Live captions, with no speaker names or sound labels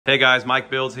Hey guys,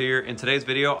 Mike Builds here. In today's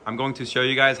video, I'm going to show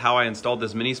you guys how I installed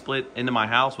this mini split into my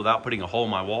house without putting a hole in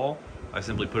my wall. I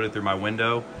simply put it through my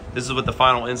window. This is what the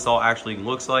final install actually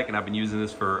looks like, and I've been using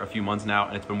this for a few months now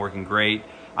and it's been working great.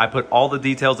 I put all the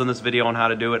details in this video on how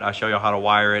to do it. I show you how to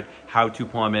wire it, how to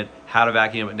plumb it, how to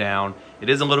vacuum it down. It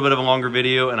is a little bit of a longer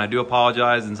video, and I do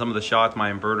apologize. In some of the shots,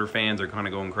 my inverter fans are kind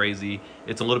of going crazy.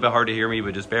 It's a little bit hard to hear me,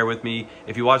 but just bear with me.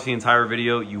 If you watch the entire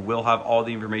video, you will have all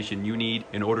the information you need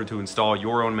in order to install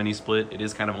your own mini split. It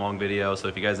is kind of a long video, so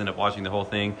if you guys end up watching the whole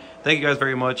thing, thank you guys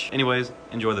very much. Anyways,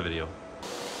 enjoy the video.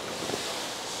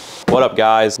 What up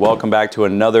guys, welcome back to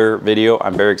another video.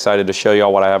 I'm very excited to show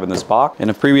y'all what I have in this box. In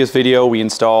a previous video, we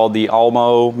installed the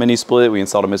Almo mini split, we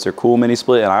installed a Mr. Cool mini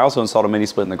split, and I also installed a mini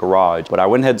split in the garage. But I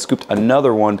went ahead and scooped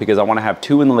another one because I want to have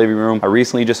two in the living room. I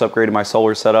recently just upgraded my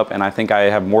solar setup, and I think I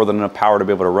have more than enough power to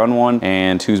be able to run one,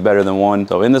 and two's better than one.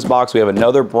 So in this box, we have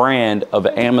another brand of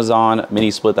Amazon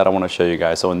mini split that I want to show you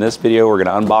guys. So in this video, we're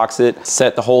going to unbox it,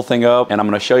 set the whole thing up, and I'm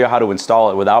going to show you how to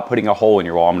install it without putting a hole in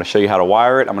your wall. I'm going to show you how to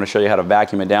wire it. I'm going to show you how to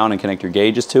vacuum it down and connect your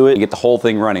gauges to it and get the whole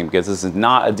thing running, because this is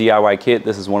not a DIY kit.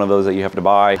 This is one of those that you have to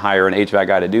buy, hire an HVAC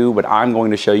guy to do, but I'm going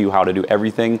to show you how to do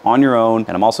everything on your own,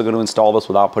 and I'm also going to install this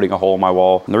without putting a hole in my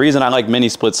wall. And the reason I like mini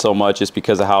splits so much is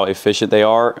because of how efficient they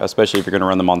are, especially if you're going to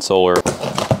run them on solar.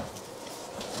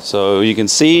 So you can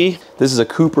see this is a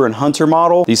Cooper and Hunter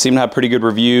model. These seem to have pretty good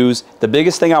reviews. The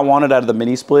biggest thing I wanted out of the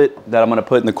mini split that I'm gonna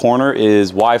put in the corner is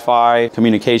Wi-Fi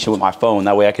communication with my phone.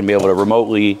 That way I can be able to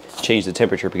remotely change the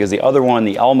temperature, because the other one,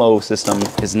 the Elmo system,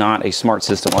 is not a smart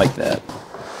system like that.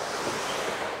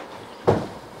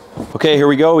 Okay, here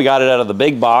we go. We got it out of the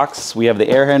big box. We have the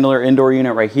air handler indoor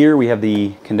unit right here. We have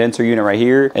the condenser unit right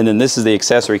here. And then this is the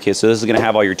accessory kit. So this is gonna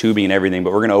have all your tubing and everything,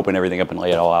 but we're gonna open everything up and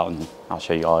lay it all out, and I'll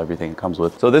show you all everything it comes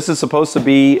with. So this is supposed to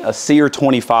be a SEER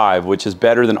 25, which is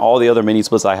better than all the other mini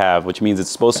splits I have, which means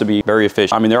it's supposed to be very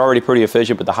efficient. I mean, they're already pretty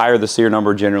efficient, but the higher the SEER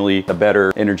number, generally, the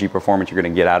better energy performance you're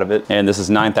gonna get out of it. And this is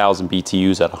 9,000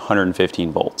 BTUs at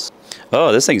 115 volts.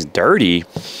 Oh, this thing's dirty.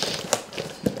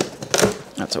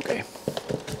 That's okay.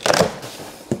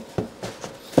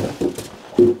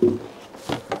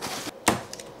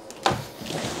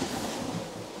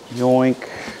 Yoink.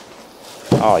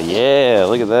 Oh yeah,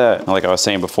 look at that. Like I was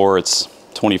saying before, it's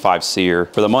 25 SEER.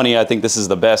 For the money, I think this is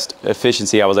the best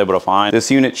efficiency I was able to find. This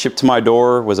unit shipped to my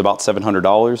door was about $700,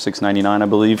 $699 I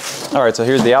believe. All right, so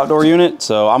here's the outdoor unit.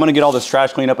 So I'm gonna get all this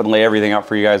trash cleaned up and lay everything out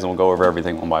for you guys, and we'll go over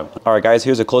everything one by one. All right guys,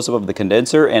 here's a close-up of the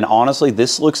condenser, and honestly,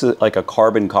 this looks like a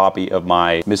carbon copy of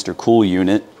my Mr. Cool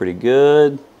unit. Pretty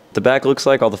good. The back looks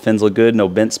like all the fins look good, no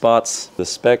bent spots. The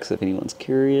specs, if anyone's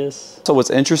curious. So what's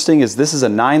interesting is this is a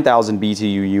 9,000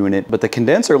 BTU unit, but the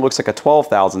condenser looks like a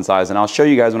 12,000 size, and I'll show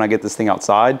you guys when I get this thing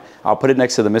outside. I'll put it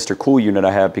next to the Mr. Cool unit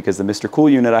I have, because the Mr. Cool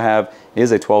unit I have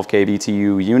is a 12K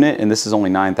BTU unit, and this is only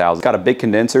 9,000. It's got a big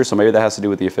condenser, so maybe that has to do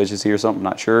with the efficiency or something,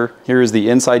 not sure. Here is the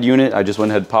inside unit. I just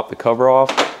went ahead and popped the cover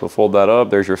off. We'll fold that up.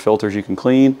 There's your filters you can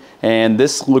clean. And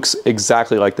this looks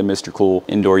exactly like the Mr. Cool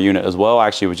indoor unit as well. I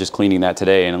actually was just cleaning that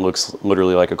today, and it looks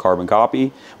literally like a carbon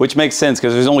copy, which makes sense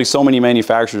because there's only so many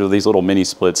manufacturers of these little mini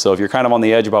splits. So if you're kind of on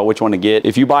the edge about which one to get,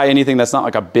 if you buy anything that's not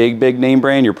like a big name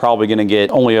brand, you're probably going to get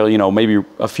only maybe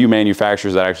a few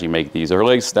manufacturers that actually make these, or at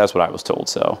least that's what I was told.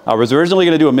 So I was originally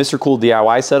going to do a Mr. Cool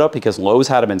DIY setup because Lowe's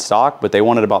had them in stock, but they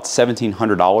wanted about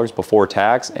 $1,700 before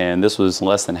tax, and this was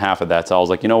less than half of that. So I was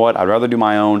like, you know what, I'd rather do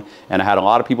my own. And I had a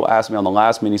lot of people ask me on the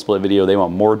last mini split video, they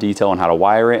want more detail on how to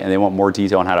wire it, and they want more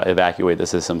detail on how to evacuate the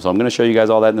system. So I'm going to show you guys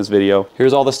all that in this video.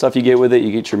 Here's all the stuff you get with it.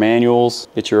 You get your manuals,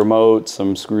 get your remote,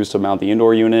 some screws to mount the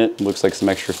indoor unit. Looks like some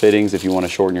extra fittings if you want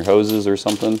to shorten your hoses or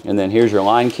something. And then here's your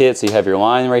line kit. So you have your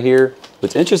line right here.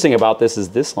 What's interesting about this is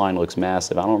this line looks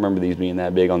massive. I don't remember these being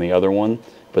that big on the other one,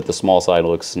 but the small side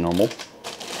looks normal.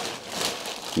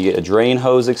 You get a drain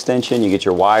hose extension. You get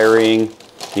your wiring.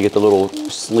 You get the little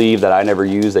sleeve that I never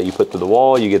use that you put through the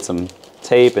wall. You get some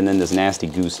tape, and then this nasty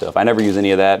goo stuff. I never use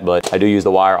any of that, but I do use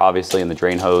the wire obviously and the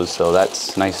drain hose, so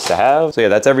that's nice to have. So yeah,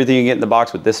 that's everything you get in the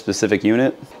box with this specific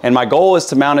unit. And my goal is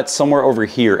to mount it somewhere over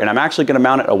here, and I'm actually gonna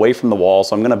mount it away from the wall.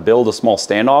 So I'm gonna build a small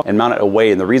standoff and mount it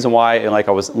away. And the reason why, and like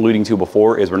I was alluding to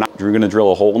before, is we're not gonna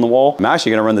drill a hole in the wall. I'm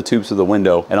actually gonna run the tubes through the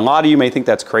window. And a lot of you may think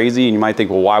that's crazy, and you might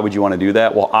think, well, why would you wanna do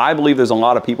that? Well, I believe there's a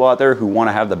lot of people out there who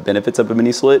wanna have the benefits of a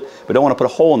mini split, but don't wanna put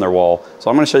a hole in their wall. So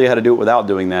I'm gonna show you how to do it without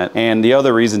doing that. And the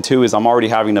other reason too is I'm already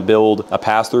having to build a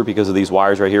pass-through because of these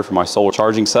wires right here for my solar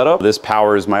charging setup. This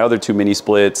powers my other two mini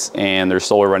splits, and there's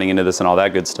solar running into this and all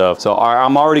that good stuff. So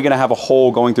I'm already gonna have a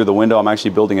hole going through the window. I'm actually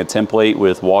building a template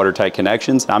with watertight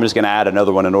connections. I'm just gonna add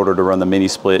another one in order to run the mini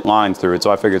split lines through it.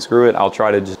 So I figured, screw it, I'll try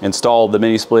to just install the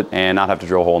mini split and not have to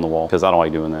drill a hole in the wall, because I don't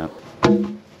like doing that.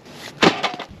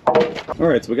 All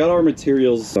right, so we got our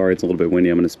materials. Sorry, it's a little bit windy.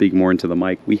 I'm gonna speak more into the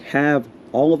mic. We have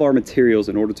all of our materials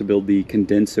in order to build the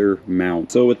condenser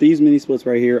mount. So with these mini splits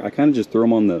right here, I kind of just threw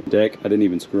them on the deck. I didn't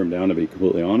even screw them down, to be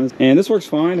completely honest. And this works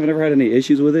fine. I've never had any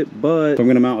issues with it, but if I'm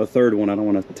gonna mount a third one, I don't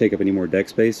want to take up any more deck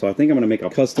space. So I think I'm gonna make a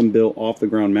custom built off the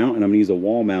ground mount, and I'm gonna use a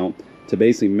wall mount to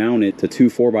basically mount it to 2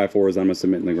 4x4s I'm gonna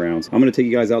cement in the ground. So I'm gonna take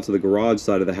you guys out to the garage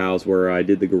side of the house where I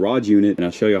did the garage unit, and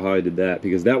I'll show you how I did that,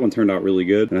 because that one turned out really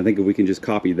good. And I think if we can just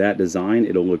copy that design,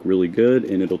 it'll look really good,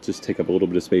 and it'll just take up a little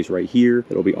bit of space right here.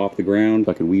 It'll be off the ground,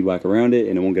 so I can weed whack around it,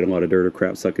 and it won't get a lot of dirt or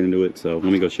crap sucking into it. So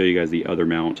let me go show you guys the other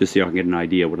mount, just so y'all can get an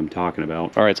idea of what I'm talking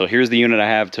about. All right, so here's the unit I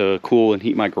have to cool and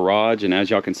heat my garage, and as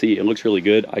y'all can see, it looks really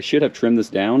good. I should have trimmed this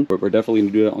down, but we're definitely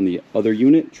gonna do it on the other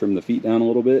unit, trim the feet down a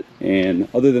little bit. And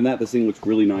other than that, this thing looks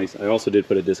really nice. I also did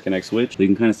put a disconnect switch, so you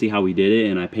can kind of see how we did it,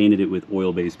 and I painted it with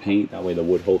oil-based paint. That way the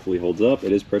wood hopefully holds up.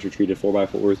 It is pressure treated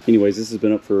 4x4s. Anyways, this has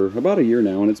been up for about a year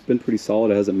now, and it's been pretty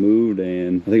solid. It hasn't moved,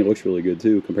 and I think it looks really good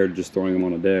too compared to just throwing them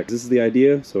on a deck. This is the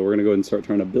idea, so we're gonna go ahead and start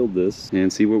trying to build this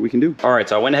and see what we can do. All right,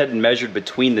 so I went ahead and measured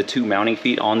between the 2 mounting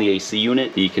feet on the AC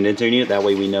unit, the condenser unit. That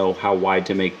way we know how wide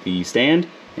to make the stand.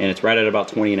 And it's right at about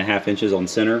 20.5 inches on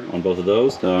center on both of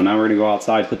those. So now we're gonna go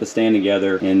outside, put the stand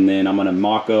together, and then I'm gonna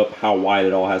mock up how wide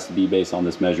it all has to be based on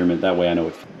this measurement. That way I know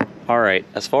it's. All right,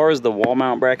 as far as the wall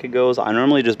mount bracket goes, I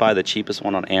normally just buy the cheapest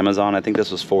one on Amazon. I think this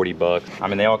was 40 bucks. I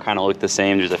mean, they all kind of look the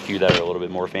same. There's a few that are a little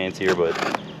bit more fancier,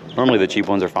 but normally the cheap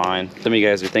ones are fine. Some of you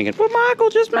guys are thinking, well, Michael,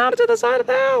 just mount it to the side of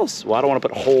the house. Well, I don't want to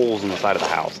put holes in the side of the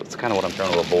house. That's kind of what I'm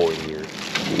trying to avoid here.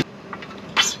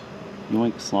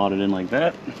 Yoink, slot it in like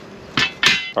that.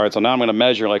 All right, so now I'm gonna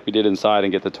measure like we did inside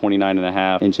and get the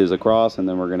 29.5 inches across, and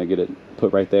then we're gonna get it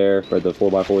put right there, spread the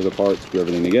 4x4s apart, screw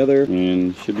everything together,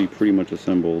 and should be pretty much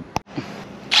assembled.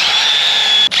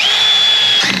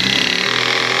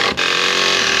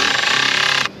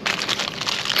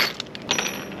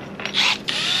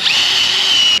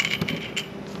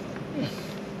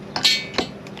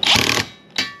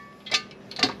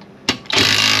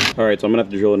 All right, so I'm gonna have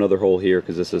to drill another hole here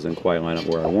because this isn't quite lined up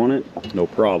where I want it. No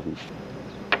problem.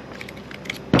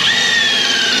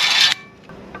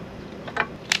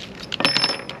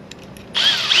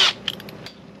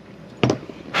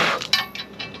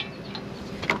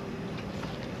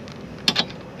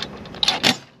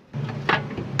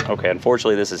 Okay,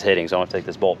 unfortunately this is hitting, so I'm gonna take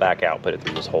this bolt back out, put it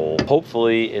through this hole.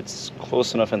 Hopefully it's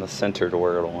close enough in the center to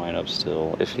where it'll line up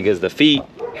still. Because the feet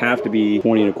have to be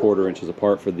 20.25 inches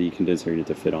apart for the condenser unit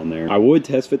to fit on there. I would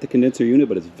test fit the condenser unit,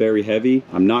 but it's very heavy.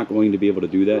 I'm not going to be able to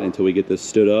do that until we get this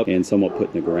stood up and somewhat put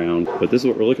in the ground. But this is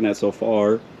what we're looking at so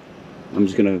far. I'm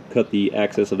just gonna cut the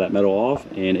excess of that metal off,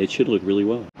 and it should look really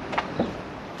well.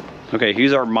 Okay,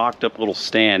 here's our mocked up little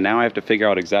stand. Now I have to figure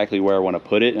out exactly where I want to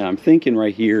put it, and I'm thinking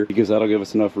right here, because that'll give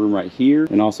us enough room right here,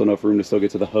 and also enough room to still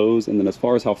get to the hose. And then as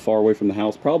far as how far away from the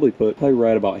house, probably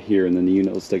right about here, and then the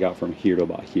unit will stick out from here to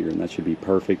about here, and that should be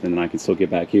perfect. And then I can still get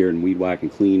back here and weed whack and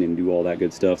clean and do all that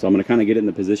good stuff. So I'm gonna kind of get it in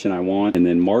the position I want, and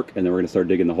then mark, and then we're gonna start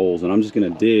digging the holes. And I'm just gonna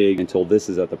dig until this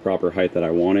is at the proper height that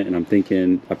I want it. And I'm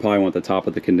thinking I probably want the top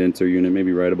of the condenser unit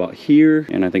maybe right about here,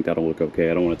 and I think that'll look okay.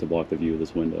 I don't want it to block the view of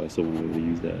this window. I still want to be able to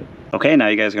use that. Okay, now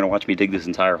you guys are gonna watch me dig this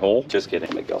entire hole. Just kidding,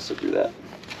 maybe I'll sit through that.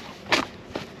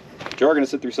 But you're gonna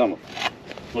sit through some of it.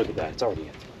 Look at that, it's already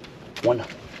at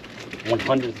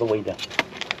 100th of the way down.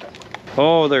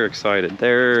 Oh, they're excited.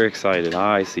 They're excited.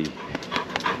 I see.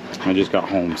 I just got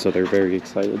home, so they're very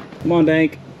excited. Come on,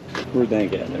 Dank. Where's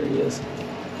Dank at? There he is.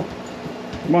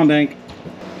 Come on, Dank.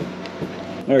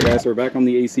 All right, guys, so we're back on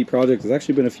the AC project. It's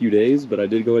actually been a few days, but I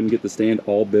did go ahead and get the stand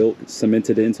all built,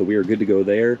 cemented in, so we are good to go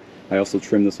there. I also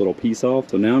trimmed this little piece off.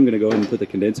 So now I'm gonna go ahead and put the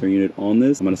condenser unit on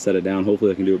this. I'm gonna set it down.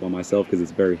 Hopefully I can do it by myself because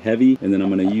it's very heavy. And then I'm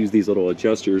gonna use these little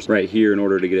adjusters right here in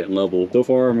order to get it level. So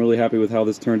far, I'm really happy with how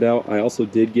this turned out. I also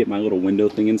did get my little window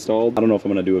thing installed. I don't know if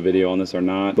I'm gonna do a video on this or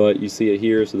not, but you see it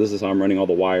here. So this is how I'm running all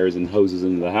the wires and hoses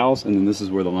into the house. And then this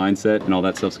is where the line set and all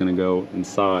that stuff's gonna go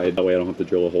inside. That way I don't have to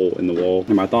drill a hole in the wall.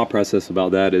 And my thought process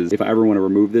about that is if I ever wanna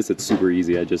remove this, it's super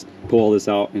easy. I just pull all this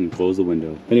out and close the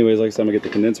window. Anyways, like I said, I'm gonna get the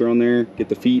condenser on there, get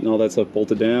the feet and all that stuff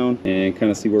bolted down, and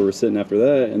kind of see where we're sitting after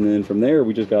that. And then from there,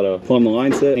 we just gotta plumb the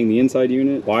line set, hang the inside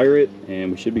unit, wire it, and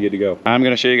we should be good to go. I'm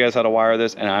gonna show you guys how to wire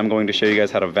this, and I'm going to show you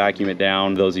guys how to vacuum it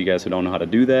down, those of you guys who don't know how to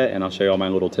do that, and I'll show you all my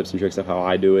little tips and tricks of how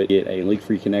I do it. Get a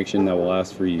leak-free connection that will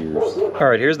last for years. All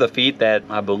right, here's the feet that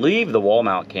I believe the wall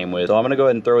mount came with. So I'm gonna go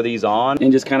ahead and throw these on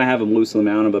and just kind of have them loosely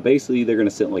mounted, but basically they're gonna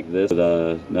sit like this with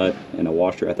a nut and a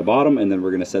washer at the bottom, and then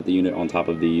we're gonna set the unit on top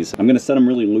of these. I'm gonna set them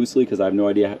really loosely because I have no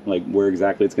idea like where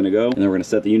exactly it's gonna go, and then we're gonna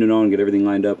set the unit on, get everything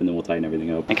lined up, and then we'll tighten everything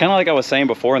up. And kind of like I was saying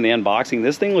before in the unboxing,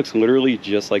 this thing looks literally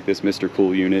just like this Mr.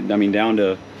 Cool unit. I mean, down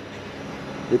to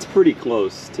It's pretty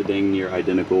close to dang near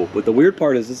identical. But the weird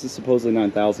part is this is supposedly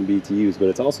 9,000 BTUs, but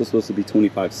it's also supposed to be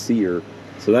 25 SEER.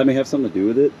 So that may have something to do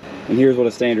with it. And here's what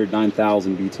a standard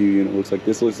 9,000 BTU unit looks like.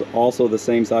 This looks also the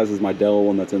same size as my Dell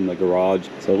one that's in the garage.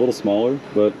 So a little smaller,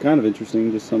 but kind of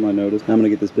interesting, just something I noticed. Now I'm gonna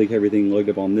get this big heavy thing lugged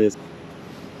up on this.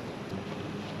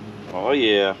 Oh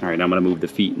yeah. All right, now I'm gonna move the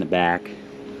feet in the back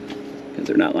because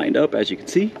they're not lined up, as you can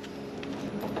see.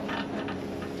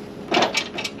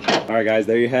 All right guys,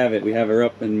 there you have it. We have her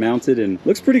up and mounted and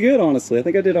looks pretty good, honestly. I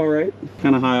think I did all right.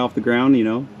 Kind of high off the ground, you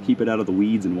know, keep it out of the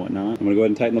weeds and whatnot. I'm gonna go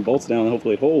ahead and tighten the bolts down and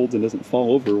hopefully it holds and doesn't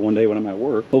fall over one day when I'm at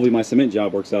work. Hopefully my cement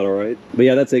job works out all right. But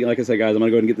yeah, that's it. Like I said, guys, I'm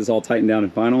gonna go ahead and get this all tightened down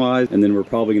and finalized, and then we're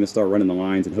probably gonna start running the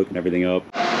lines and hooking everything up.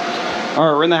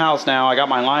 All right, we're in the house now. I got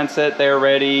my line set there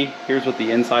ready. Here's what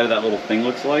the inside of that little thing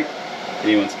looks like. If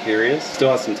anyone's curious.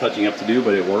 Still has some touching up to do,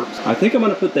 but it works. I think I'm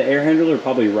gonna put the air handler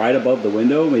probably right above the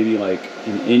window, maybe like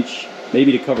an inch,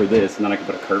 maybe to cover this, and then I can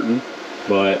put a curtain.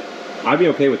 But I'd be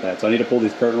okay with that. So I need to pull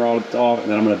these curtain rods off, and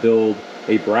then I'm gonna build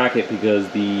a bracket because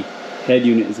the head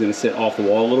unit is going to sit off the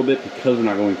wall a little bit. Because we're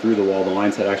not going through the wall, the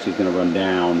line set actually is going to run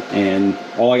down, and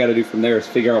all I got to do from there is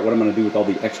figure out what I'm going to do with all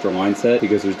the extra line set,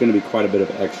 because there's going to be quite a bit of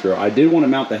extra. I did want to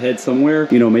mount the head somewhere,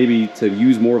 you know, maybe to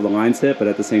use more of the line set, but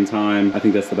at the same time I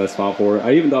think that's the best spot for it.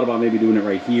 I even thought about maybe doing it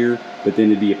right here, but then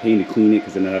it'd be a pain to clean it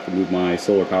because then I'd have to move my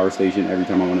solar power station every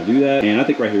time I want to do that, and I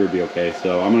think right here would be okay.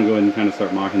 So I'm going to go ahead and kind of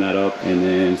start mocking that up and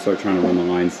then start trying to run the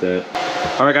line set.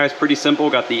 All right guys, pretty simple.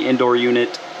 Got the indoor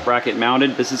unit bracket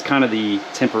mounted. This is kind of the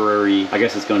temporary, I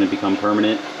guess it's going to become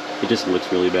permanent. It just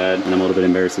looks really bad, and I'm a little bit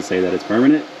embarrassed to say that it's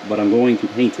permanent, but I'm going to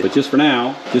paint it. But just for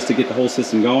now, just to get the whole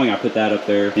system going, I put that up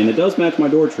there, and it does match my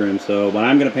door trim, so, but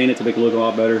I'm gonna paint it to make it look a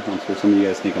lot better. I'm sure some of you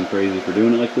guys think I'm crazy for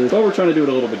doing it like this, but we're trying to do it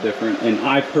a little bit different, and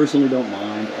I personally don't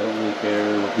mind. I don't really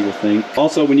care what people think.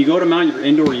 Also, when you go to mount your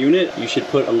indoor unit, you should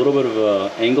put a little bit of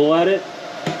an angle at it.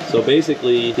 So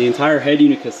basically, the entire head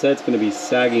unit cassette's going to be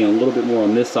sagging a little bit more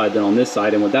on this side than on this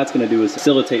side, and what that's going to do is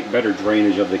facilitate better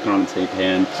drainage of the condensate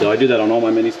pan. So I do that on all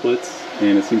my mini splits,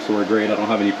 and it seems to work great. I don't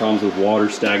have any problems with water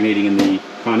stagnating in the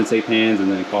condensate pans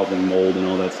and then causing mold and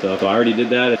all that stuff. So I already did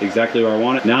that exactly where I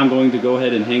want it. Now I'm going to go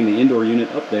ahead and hang the indoor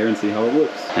unit up there and see how it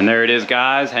looks. And there it is,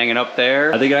 guys, hanging up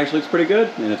there. I think it actually looks pretty good,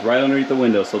 and it's right underneath the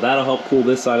window. So that'll help cool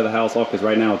this side of the house off, because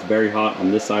right now it's very hot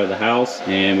on this side of the house,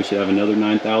 and we should have another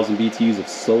 9,000 BTUs of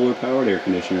solar powered air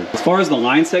conditioner. As far as the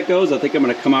line set goes, I think I'm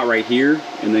going to come out right here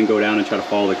and then go down and try to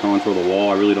follow the contour of the wall.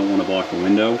 I really don't want to block the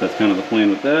window. That's kind of the plan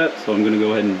with that. So I'm going to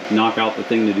go ahead and knock out the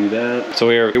thing to do that.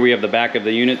 So here we have the back of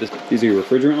the unit. These are your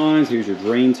refrigerant lines. Here's your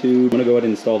drain tube. I'm going to go ahead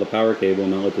and install the power cable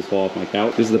and not let this fall off my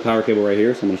couch. This is the power cable right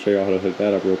here, so I'm going to show you how to hook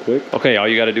that up real quick. Okay, all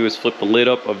you got to do is flip the lid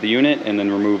up of the unit and then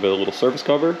remove a little surface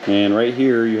cover. And right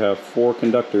here you have 4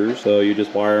 conductors, so you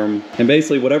just wire them. And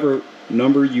basically whatever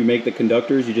number you make the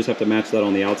conductors, you just have to match that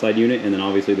on the outside unit, and then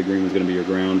obviously the green one's going to be your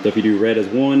ground. So if you do red as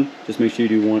 1, just make sure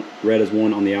you do red as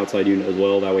 1 on the outside unit as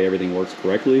well. That way everything works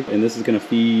correctly. And this is going to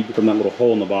feed from that little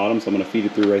hole in the bottom, so I'm going to feed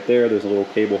it through right there. There's a little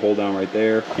cable hold down right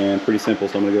there, and pretty simple.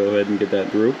 So I'm going to go ahead and get that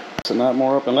through. So not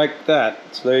more up and like that.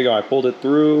 So there you go. I pulled it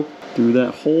through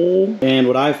that hole. And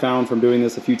what I've found from doing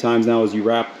this a few times now is you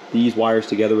wrap these wires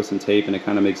together with some tape, and it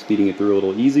kind of makes feeding it through a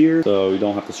little easier, so you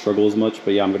don't have to struggle as much.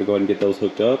 But yeah, I'm going to go ahead and get those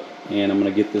hooked up, and I'm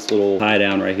going to get this little tie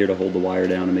down right here to hold the wire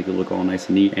down and make it look all nice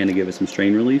and neat, and to give it some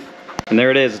strain relief. And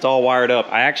there it is, it's all wired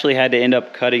up. I actually had to end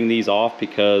up cutting these off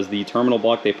because the terminal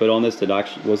block they put on this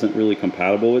wasn't really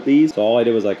compatible with these. So all I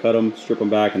did was I cut them, strip them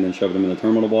back, and then shove them in the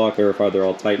terminal block, verify they're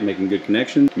all tight and making good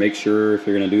connections. Make sure if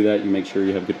you're gonna do that, you make sure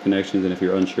you have good connections, and if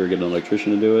you're unsure, get an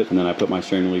electrician to do it. And then I put my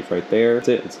strain relief right there. That's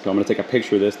it. So I'm gonna take a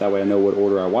picture of this, that way I know what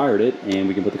order I wired it, and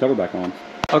we can put the cover back on.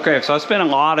 Okay, so I spent a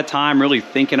lot of time really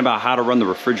thinking about how to run the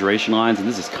refrigeration lines, and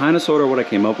this is kind of sort of what I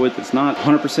came up with. It's not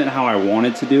 100% how I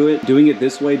wanted to do it. Doing it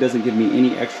this way doesn't give me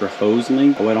any extra hose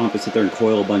length, so I don't have to sit there and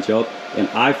coil a bunch up. And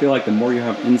I feel like the more you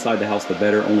have inside the house, the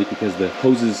better, only because the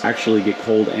hoses actually get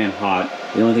cold and hot.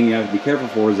 The only thing you have to be careful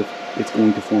for is if it's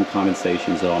going to form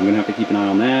condensation. So I'm gonna have to keep an eye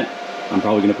on that. I'm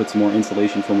probably gonna put some more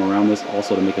insulation film around this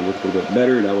also to make it look a little bit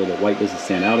better. That way the white doesn't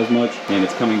stand out as much. And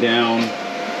it's coming down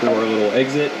through our little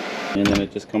exit, and then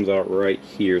it just comes out right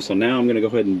here. So now I'm gonna go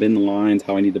ahead and bend the lines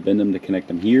how I need to bend them to connect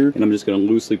them here, and I'm just gonna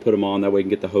loosely put them on. That way I can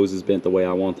get the hoses bent the way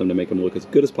I want them to make them look as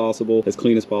good as possible, as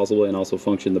clean as possible, and also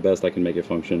function the best I can make it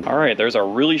function. All right, there's a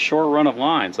really short run of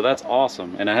line, so that's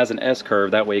awesome. And it has an S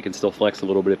curve, that way it can still flex a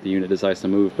little bit if the unit decides to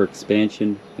move for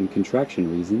expansion and contraction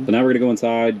reasons. So now we're gonna go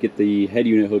inside, get the head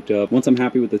unit hooked up. Once I'm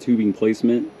happy with the tubing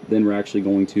placement, then we're actually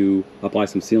going to apply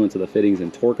some sealant to the fittings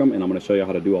and torque them, and I'm gonna show you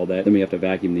how to do all that. Then we have to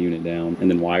vacuum the unit down and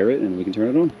then wire it. it and we can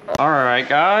turn it on. All right,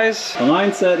 guys. The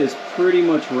line set is pretty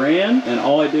much ran, and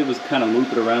all I did was kind of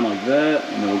loop it around like that,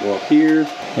 and then we'll go up here,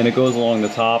 and it goes along the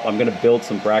top. I'm gonna build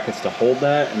some brackets to hold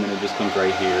that, and then it just comes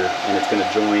right here, and it's gonna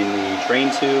join the drain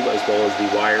tube as well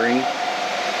as the wiring.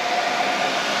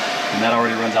 And that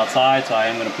already runs outside, so I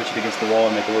am gonna push it against the wall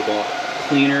and make it look a lot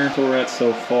cleaner. So we're at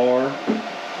so far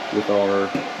with our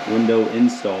window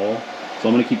install. So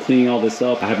I'm gonna keep cleaning all this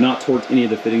up. I have not torqued any of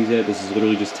the fittings yet. This is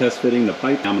literally just test fitting the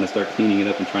pipe. I'm gonna start cleaning it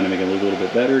up and trying to make it look a little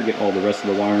bit better, get all the rest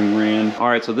of the wiring ran. All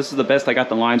right, so this is the best I got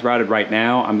the lines routed right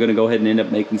now. I'm gonna go ahead and end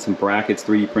up making some brackets,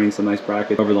 3D printing some nice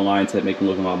brackets over the line set, make them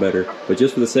look a lot better. But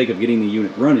just for the sake of getting the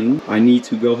unit running, I need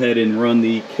to go ahead and run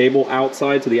the cable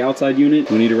outside to the outside unit.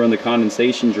 We need to run the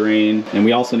condensation drain, and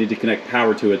we also need to connect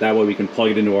power to it. That way we can plug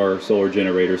it into our solar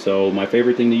generator. So my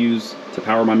favorite thing to use to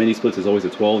power my mini splits is always a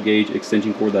 12 gauge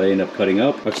extension cord that I end up cutting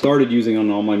up. I've started using on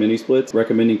all my mini splits,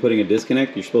 recommending putting a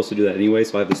disconnect. You're supposed to do that anyway,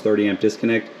 so I have this 30 amp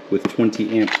disconnect with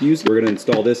 20 amp fuse. We're gonna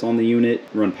install this on the unit,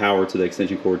 run power to the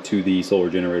extension cord to the solar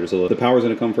generator. So the power is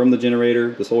gonna come from the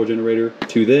generator, the solar generator,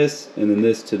 to this, and then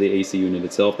this to the AC unit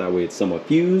itself. That way it's somewhat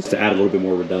fused to add a little bit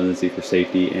more redundancy for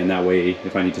safety, and that way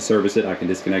if I need to service it, I can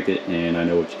disconnect it and I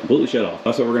know it's completely shut off.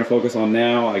 That's what we're gonna focus on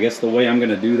now. I guess the way I'm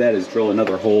gonna do that is drill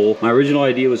another hole. My original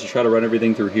idea was to try to run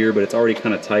everything through here, but it's already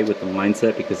kind of tight with the line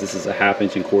set because this is a 1/2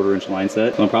 inch and 1/4 inch line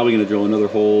set. So I'm probably gonna drill another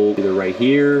hole either right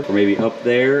here or maybe up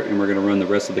there, and we're gonna run the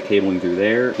rest of the cabling through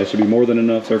there. That should be more than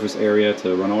enough surface area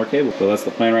to run all our cable. So that's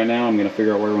the plan right now. I'm gonna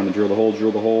figure out where we want to drill the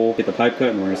hole, get the pipe cut,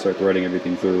 and we're gonna start threading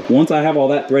everything through. Once I have all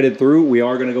that threaded through, we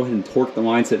are gonna go ahead and torque the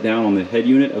line set down on the head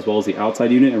unit as well as the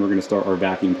outside unit, and we're gonna start our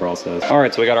vacuum process. All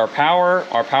right, so we got our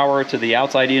power to the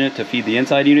outside unit to feed the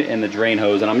inside unit and the drain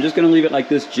hose. And I'm just gonna leave it like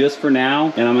this just for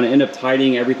now, and I'm gonna end up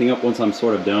tidying everything up once I'm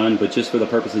sort of done. But just for the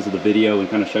purposes of the video and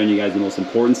kind of showing you guys the most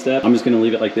important step, I'm just gonna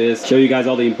leave it like this, show you guys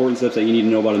all the important steps that you need to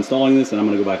know about installing this, and I'm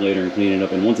gonna go back later and clean it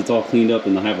up. And once it's all cleaned up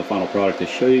and I have a final product to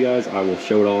show you guys, I will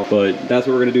show it all. But that's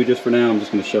what we're gonna do just for now. I'm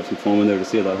just gonna shove some foam in there to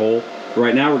seal that hole. But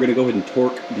right now we're gonna go ahead and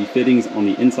torque the fittings on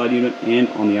the inside unit and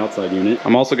on the outside unit.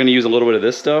 I'm also gonna use a little bit of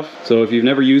this stuff. So if you've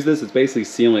never used this, it's basically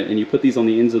sealant, and you put these on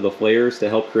the ends of the flares to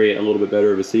help create a little bit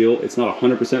better of a seal. It's not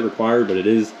 100% required, but it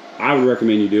is. I would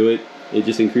recommend you do it. It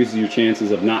just increases your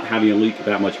chances of not having a leak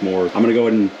that much more. I'm gonna go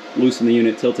ahead and loosen the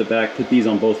unit, tilt it back, put these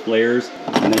on both flares,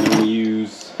 and then I'm gonna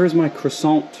use, where's my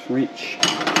croissant wrench?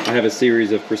 I have a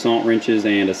series of croissant wrenches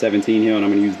and a 17 here, and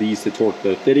I'm gonna use these to torque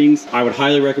the fittings. I would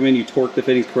highly recommend you torque the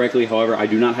fittings correctly. However, I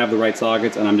do not have the right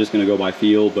sockets, and I'm just gonna go by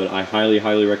feel, but I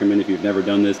highly recommend, if you've never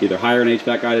done this, either hire an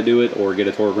HVAC guy to do it or get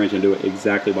a torque wrench and do it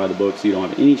exactly by the book so you don't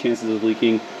have any chances of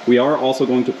leaking. We are also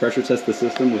going to pressure test the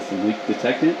system with some leak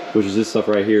detectant, which is this stuff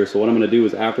right here. So what I'm gonna do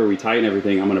is, after we tighten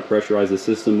everything, I'm gonna pressurize the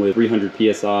system with 300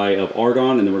 PSI of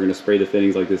argon, and then we're gonna spray the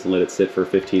fittings like this and let it sit for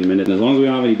 15 minutes. And as long as we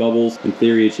don't have any bubbles, in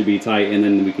theory it should be tight, and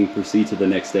then we can proceed to the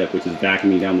next step, which is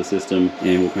vacuuming down the system,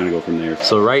 and we'll kind of go from there.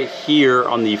 So right here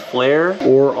on the flare,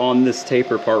 or on this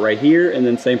taper part right here, and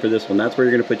then same for this one, that's where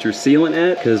you're gonna put your sealant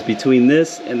at, because between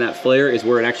this and that flare is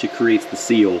where it actually creates the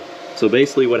seal. So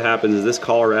basically what happens is this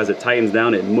collar, as it tightens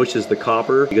down, it mushes the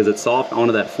copper because it's soft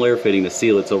onto that flare fitting to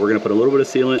seal it. So we're gonna put a little bit of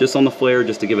sealant just on the flare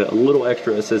just to give it a little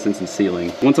extra assistance in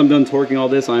sealing. Once I'm done torquing all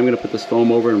this, I'm gonna put this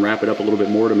foam over and wrap it up a little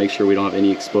bit more to make sure we don't have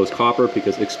any exposed copper,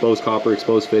 because exposed copper,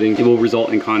 exposed fitting, it will result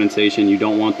in condensation. You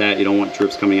don't want that. You don't want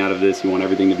drips coming out of this. You want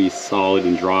everything to be solid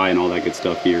and dry and all that good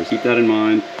stuff here. So keep that in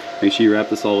mind. Make sure you wrap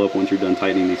this all up once you're done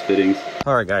tightening these fittings.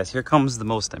 All right guys, here comes the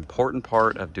most important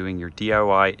part of doing your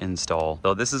DIY install.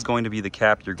 So this is going to be the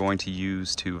cap you're going to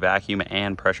use to vacuum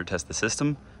and pressure test the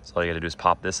system. So all you gotta do is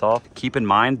pop this off. Keep in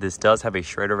mind, this does have a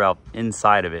Schrader valve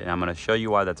inside of it, and I'm gonna show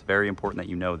you why that's very important that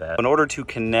you know that. In order to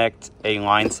connect a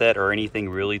line set or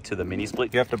anything really to the mini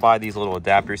split, you have to buy these little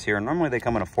adapters here. Normally they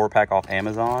come in a 4-pack off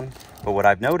Amazon, but what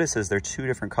I've noticed is they're 2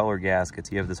 different color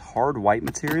gaskets. You have this hard white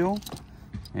material,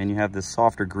 and you have this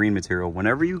softer green material.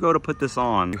 Whenever you go to put this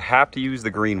on, you have to use the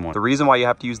green one. The reason why you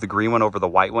have to use the green one over the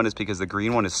white one is because the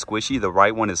green one is squishy, the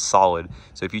white one is solid.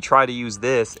 So if you try to use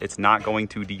this, it's not going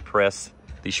to depress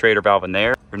the Schrader valve in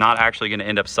there. You're not actually gonna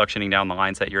end up suctioning down the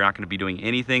line set. You're not gonna be doing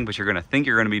anything, but you're gonna think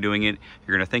you're gonna be doing it.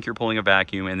 You're gonna think you're pulling a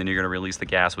vacuum, and then you're gonna release the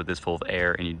gas with this full of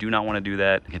air, and you do not wanna do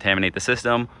that. Contaminate the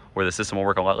system, where the system will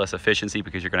work a lot less efficiency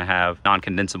because you're gonna have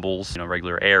non-condensables,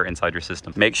 regular air inside your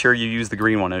system. Make sure you use the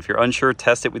green one. And if you're unsure,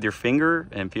 test it with your finger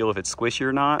and feel if it's squishy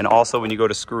or not. And also when you go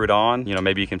to screw it on,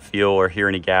 maybe you can feel or hear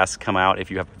any gas come out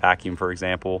if you have a vacuum, for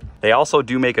example. They also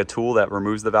do make a tool that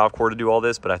removes the valve core to do all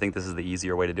this, but I think this is the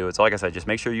easier way to do it. So like I said, just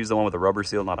make sure you use the one with the rubber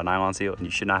seal seal, not a nylon seal, and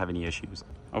you should not have any issues.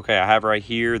 Okay, I have right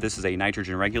here, this is a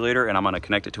nitrogen regulator, and I'm gonna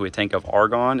connect it to a tank of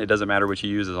argon. It doesn't matter what you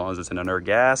use as long as it's an inert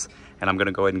gas. And I'm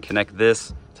gonna go ahead and connect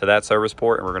this to that service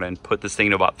port, and we're gonna put this thing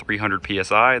to about 300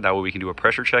 PSI. That way we can do a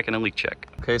pressure check and a leak check.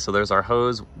 Okay, so there's our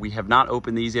hose. We have not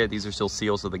opened these yet. These are still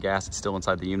sealed, so the gas is still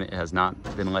inside the unit. It has not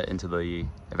been let into the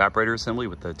evaporator assembly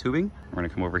with the tubing. We're gonna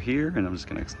come over here, and I'm just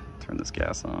gonna turn this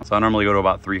gas on. So I normally go to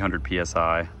about 300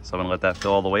 PSI. So I'm gonna let that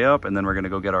fill all the way up, and then we're gonna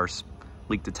go get our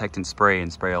leak detectant spray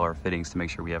and spray all our fittings to make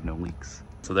sure we have no leaks.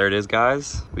 So there it is,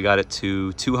 guys. We got it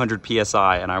to 200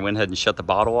 PSI, and I went ahead and shut the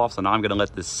bottle off. So now I'm gonna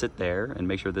let this sit there and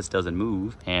make sure this doesn't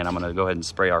move. And I'm gonna go ahead and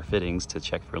spray our fittings to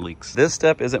check for leaks. This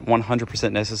step isn't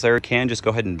 100% necessary. You can just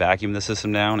go ahead and vacuum the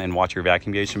system down and watch your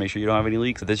vacuum gauge to make sure you don't have any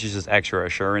leaks. This is just extra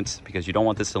assurance because you don't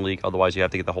want this to leak. Otherwise, you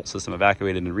have to get the whole system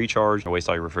evacuated and recharged or waste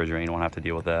all your refrigerant. You don't want to have to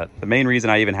deal with that. The main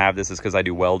reason I even have this is because I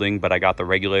do welding, but I got the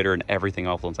regulator and everything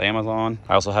off on Amazon.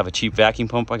 I also have a cheap vacuum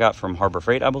pump I got from Harbor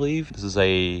Freight, I believe. This is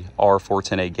a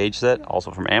R410A gauge set, also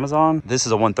from Amazon. This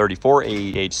is a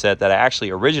 134A gauge set that I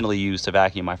actually originally used to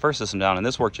vacuum my first system down, and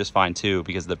this worked just fine too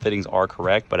because the fittings are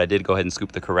correct, but I did go ahead and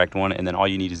scoop the correct one, and then all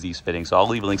you need is these fittings. So I'll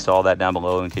leave links to all that down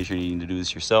below in case you're needing to do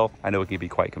this yourself. I know it can be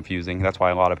quite confusing. That's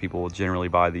why a lot of people will generally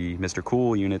buy the Mr.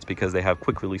 Cool units because they have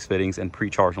quick release fittings and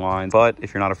pre-charge lines. But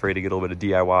if you're not afraid to get a little bit of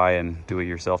DIY and do it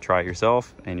yourself, try it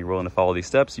yourself, and you're willing to follow these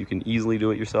steps, you can easily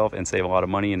do it yourself and save a lot of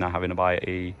money and not having to buy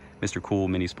a Mr. Cool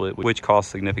mini split, which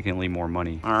costs significantly more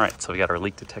money. All right, so we got our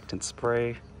leak detectant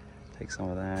spray. Take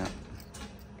some of that.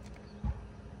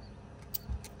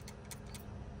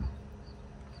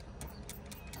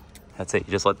 That's it,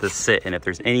 you just let this sit, and if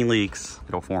there's any leaks,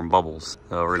 it'll form bubbles.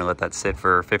 So we're gonna let that sit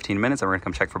for 15 minutes and we're gonna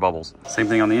come check for bubbles. Same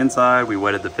thing on the inside, we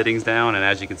wetted the fittings down, and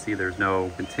as you can see, there's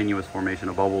no continuous formation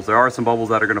of bubbles. There are some bubbles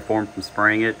that are gonna form from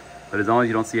spraying it, but as long as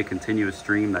you don't see a continuous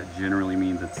stream, that generally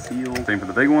means it's sealed. Same for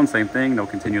the big one, same thing, no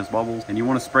continuous bubbles. And you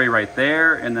wanna spray right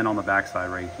there, and then on the backside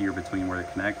right here between where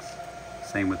it connects.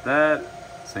 Same with that,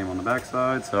 same on the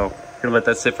backside. So gonna let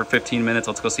that sit for 15 minutes.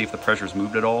 Let's go see if the pressure's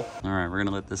moved at all. All right, we're gonna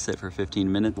let this sit for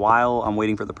 15 minutes. While I'm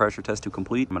waiting for the pressure test to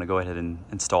complete, I'm gonna go ahead and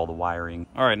install the wiring.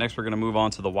 All right, next we're gonna move on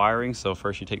to the wiring. So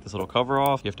first you take this little cover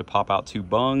off. You have to pop out 2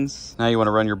 bungs. Now you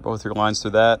wanna run both your lines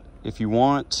through that. If you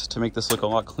want to make this look a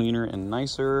lot cleaner and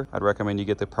nicer, I'd recommend you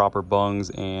get the proper bungs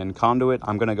and conduit.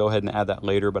 I'm gonna go ahead and add that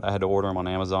later, but I had to order them on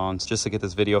Amazon just to get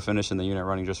this video finished and the unit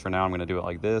running. Just for now, I'm gonna do it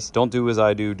like this. Don't do as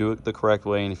I do it the correct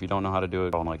way. And if you don't know how to do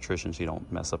it, call an electrician so you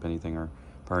don't mess up anything or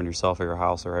burn yourself or your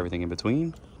house or everything in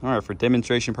between. All right, for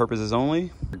demonstration purposes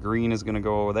only, your green is gonna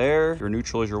go over there, your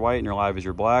neutral is your white, and your live is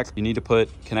your black. You need to put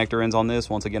connector ends on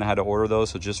this. Once again, I had to order those,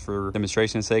 so just for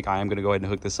demonstration's sake, I am gonna go ahead and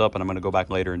hook this up, and I'm gonna go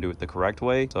back later and do it the correct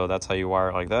way. So that's how you wire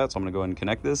it like that. So I'm gonna go ahead and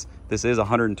connect this. This is a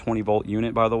 120 volt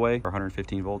unit, by the way, or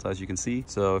 115 volts, as you can see.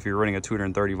 So if you're running a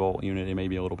 230 volt unit, it may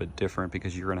be a little bit different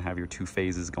because you're gonna have your 2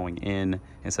 phases going in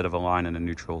instead of a line and a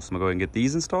neutral. So I'm gonna go ahead and get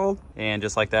these installed. And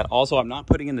just like that, also, I'm not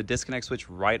putting in the disconnect switch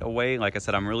right away. Like I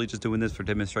said, I'm really just doing this for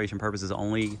demonstration purposes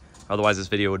only. Otherwise, this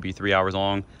video would be 3 hours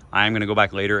long. I am going to go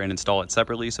back later and install it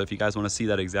separately. So if you guys want to see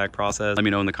that exact process, let me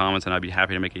know in the comments, and I'd be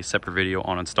happy to make a separate video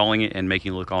on installing it and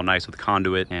making it look all nice with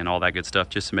conduit and all that good stuff,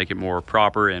 just to make it more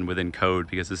proper and within code,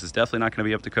 because this is definitely not going to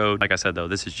be up to code. Like I said, though,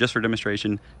 this is just for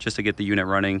demonstration, just to get the unit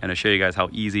running and to show you guys how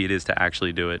easy it is to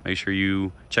actually do it. Make sure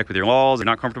you check with your laws. If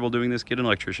you're not comfortable doing this, get an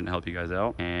electrician to help you guys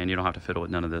out, and you don't have to fiddle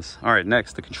with none of this. All right,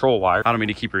 next, the control wire. I don't mean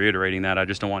to keep reiterating that. I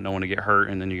just don't want no one to get hurt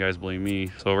and then you guys blame me.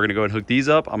 So we're going to go ahead and hook these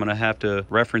up. I'm going to have to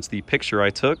reference the picture I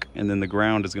took, and then the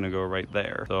ground is going to go right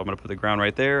there. So I'm going to put the ground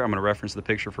right there. I'm going to reference the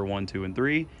picture for 1, 2, and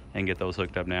 3 and get those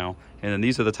hooked up now. And then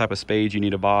these are the type of spades you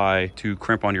need to buy to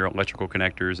crimp on your electrical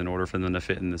connectors in order for them to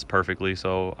fit in this perfectly.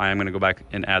 So I am going to go back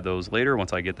and add those later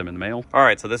once I get them in the mail. All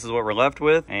right, so this is what we're left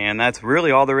with, and that's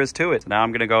really all there is to it. So now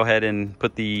I'm going to go ahead and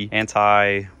put the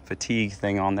anti-fatigue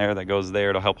thing on there that goes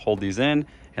there to help hold these in.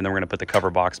 And then we're gonna put the cover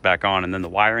box back on, and then the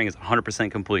wiring is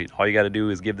 100% complete. All you gotta do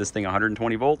is give this thing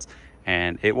 120 volts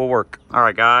and it will work. All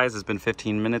right, guys, it's been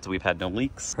 15 minutes. We've had no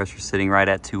leaks. Pressure's sitting right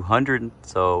at 200,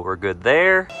 so we're good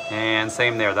there. And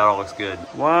same there, that all looks good.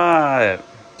 What?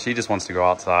 She just wants to go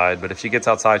outside, but if she gets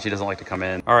outside, she doesn't like to come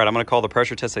in. All right, I'm gonna call the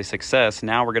pressure test a success.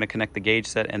 Now we're gonna connect the gauge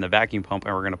set and the vacuum pump,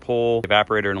 and we're gonna pull the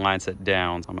evaporator and line set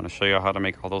down. So I'm gonna show you how to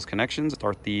make all those connections,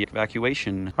 start the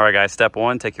evacuation. All right, guys, step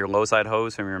 1, take your low side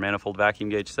hose from your manifold vacuum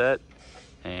gauge set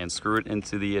and screw it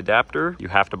into the adapter. You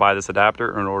have to buy this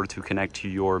adapter in order to connect to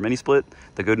your mini split.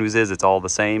 The good news is it's all the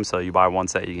same, so you buy one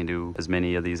set, you can do as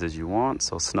many of these as you want.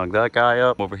 So snug that guy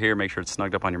up. Over here, make sure it's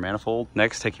snugged up on your manifold.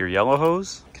 Next, take your yellow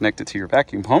hose, connect it to your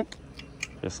vacuum pump,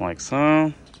 just like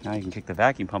so. Now you can kick the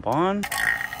vacuum pump on.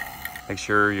 Make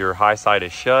sure your high side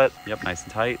is shut. Yep, nice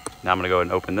and tight. Now I'm gonna go ahead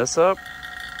and open this up.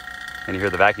 and you hear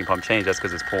the vacuum pump change, that's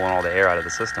because it's pulling all the air out of the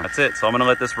system. That's it. So I'm gonna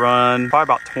let this run probably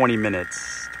about 20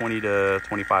 minutes, 20 to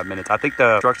 25 minutes. I think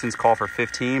the instructions call for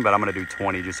 15, but I'm gonna do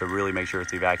 20 just to really make sure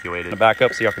it's evacuated. Back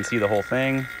up so y'all can see the whole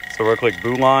thing. So we're gonna click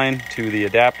boot line to the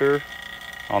adapter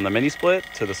on the mini split,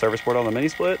 to the service port on the mini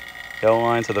split. Yellow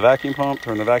line to the vacuum pump,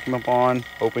 turn the vacuum pump on,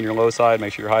 open your low side,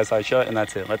 make sure your high side shut, and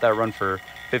that's it. Let that run for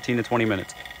 15 to 20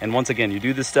 minutes. And once again, you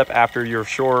do this step after you're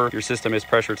sure your system is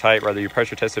pressure tight, whether you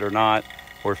pressure test it or not,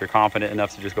 or if you're confident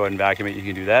enough to just go ahead and vacuum it, you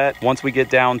can do that. Once we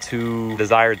get down to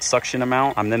desired suction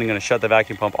amount, I'm then gonna shut the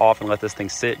vacuum pump off and let this thing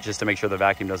sit just to make sure the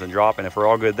vacuum doesn't drop. And if we're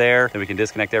all good there, then we can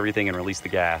disconnect everything and release the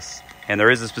gas. And there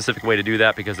is a specific way to do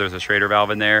that because there's a Schrader valve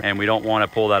in there, and we don't wanna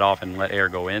pull that off and let air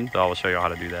go in. So I will show you how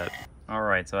to do that. All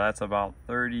right, so that's about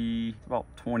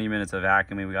 20 minutes of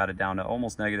vacuuming. We got it down to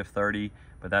almost negative 30,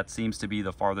 but that seems to be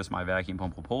the farthest my vacuum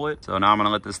pump will pull it. So now I'm gonna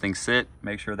let this thing sit,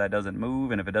 make sure that doesn't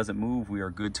move, and if it doesn't move, we are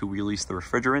good to release the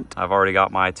refrigerant. I've already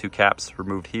got my 2 caps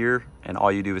removed here, and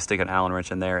all you do is stick an Allen wrench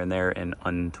in there and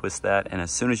untwist that. And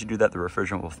as soon as you do that, the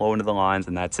refrigerant will flow into the lines,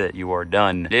 and that's it, you are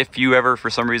done. If you ever, for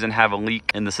some reason, have a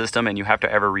leak in the system and you have to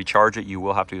ever recharge it, you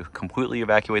will have to completely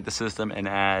evacuate the system and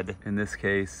add, in this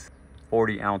case,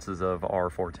 40 ounces of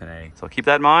R410A. So keep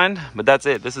that in mind, but that's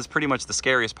it. This is pretty much the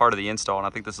scariest part of the install, and I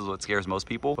think this is what scares most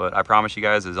people. But I promise you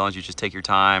guys, as long as you just take your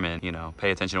time and, you know,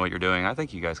 pay attention to what you're doing, I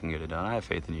think you guys can get it done. I have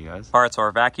faith in you guys. All right, so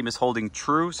our vacuum is holding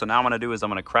true. So now I'm gonna do is I'm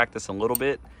gonna crack this a little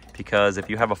bit, because if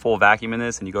you have a full vacuum in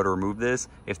this and you go to remove this,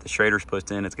 if the Schrader's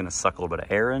pushed in, it's gonna suck a little bit of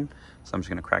air in. So I'm just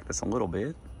gonna crack this a little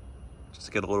bit, just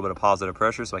to get a little bit of positive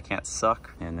pressure so I can't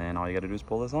suck. And then all you gotta do is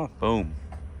pull this off. Boom.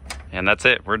 And that's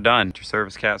it, we're done. Put your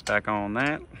service caps back on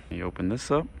that. You open this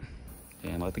up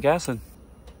and let the gas in.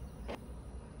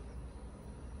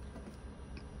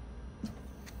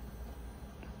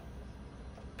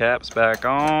 Caps back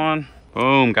on.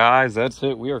 Boom, guys, that's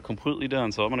it. We are completely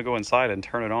done. So I'm gonna go inside and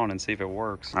turn it on and see if it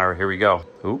works. All right, here we go.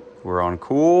 Oop, we're on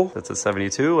cool. That's at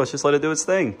 72. Let's just let it do its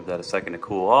thing. Give that a second to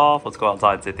cool off. Let's go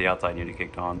outside and see if the outside unit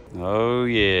kicked on. Oh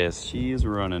yes, she is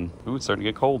running. Ooh, it's starting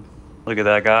to get cold. Look at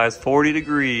that, guys, 40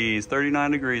 degrees,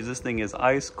 39 degrees. This thing is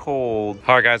ice cold.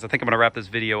 All right, guys, I think I'm gonna wrap this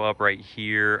video up right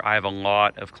here. I have a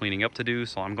lot of cleaning up to do,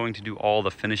 so I'm going to do all the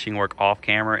finishing work off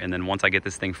camera. And then once I get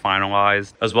this thing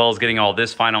finalized, as well as getting all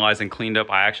this finalized and cleaned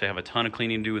up, I actually have a ton of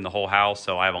cleaning to do in the whole house,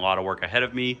 so I have a lot of work ahead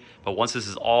of me. But once this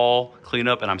is all cleaned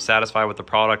up and I'm satisfied with the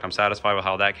product, I'm satisfied with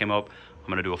how that came up, I'm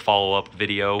gonna do a follow-up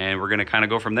video and we're gonna kind of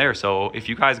go from there. So if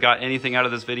you guys got anything out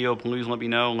of this video, please let me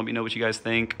know. Let me know what you guys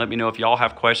think. Let me know if y'all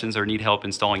have questions or need help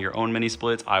installing your own mini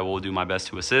splits. I will do my best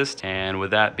to assist. And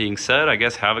with that being said, I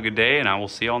guess have a good day and I will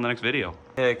see y'all in the next video.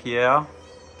 Heck yeah,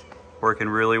 working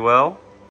really well.